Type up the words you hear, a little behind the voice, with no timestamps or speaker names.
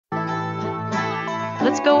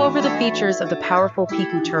Let's go over the features of the powerful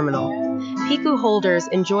Pecu Terminal. Pecu holders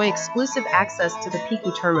enjoy exclusive access to the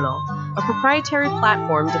Pecu Terminal, a proprietary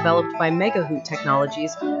platform developed by MegaHoot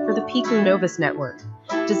Technologies for the Pecu Novus Network.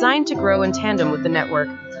 Designed to grow in tandem with the network,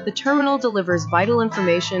 the terminal delivers vital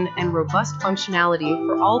information and robust functionality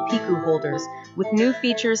for all Pecu holders, with new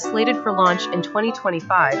features slated for launch in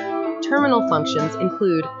 2025. Terminal functions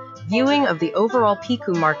include viewing of the overall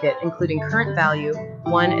Pecu market, including current value,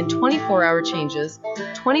 1 and 24-hour changes,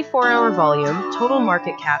 24-hour volume, total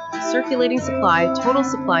market cap, circulating supply, total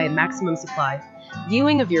supply and maximum supply,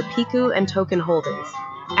 viewing of your Pecu and token holdings,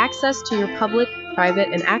 access to your public, private,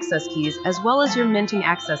 and access keys, as well as your minting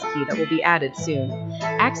access key that will be added soon,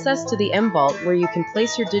 access to the M Vault, where you can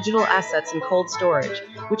place your digital assets in cold storage,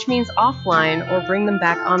 which means offline or bring them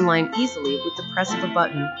back online easily with the press of a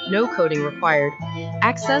button, no coding required,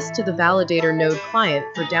 access to the validator node client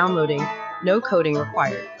for downloading, no coding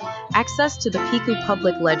required, access to the Pecu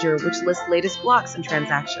public ledger, which lists latest blocks and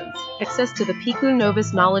transactions, access to the Pecu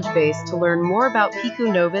Novus knowledge base to learn more about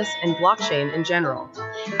Pecu Novus and blockchain in general,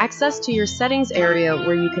 access to your settings area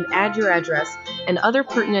where you can add your address and other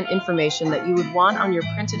pertinent information that you would want on your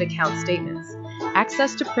printed account statements,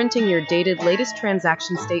 access to printing your dated latest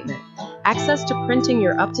transaction statement, access to printing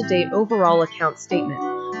your up-to-date overall account statement.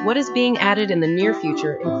 What is being added in the near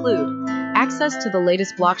future include access to the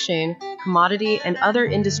latest blockchain, commodity, and other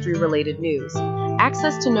industry-related news,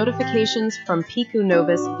 access to notifications from Pecu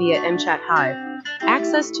Novus via MChat Hive,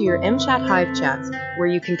 access to your MChat Hive chats where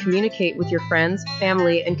you can communicate with your friends,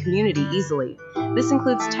 family, and community easily. This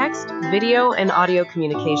includes text, video, and audio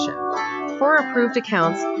communication. For approved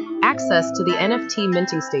accounts, access to the NFT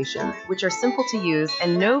minting station, which are simple to use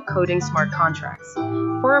and no coding smart contracts.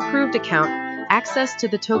 For approved account, access to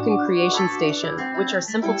the token creation station, which are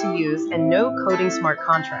simple to use and no coding smart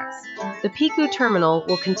contracts. The Pecu Terminal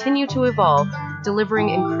will continue to evolve, delivering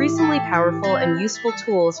increasingly powerful and useful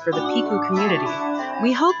tools for the Pecu community.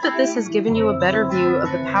 We hope that this has given you a better view of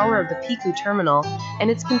the power of the Pecu Terminal and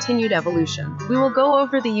its continued evolution. We will go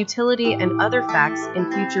over the utility and other facts in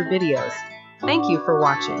future videos. Thank you for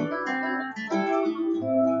watching.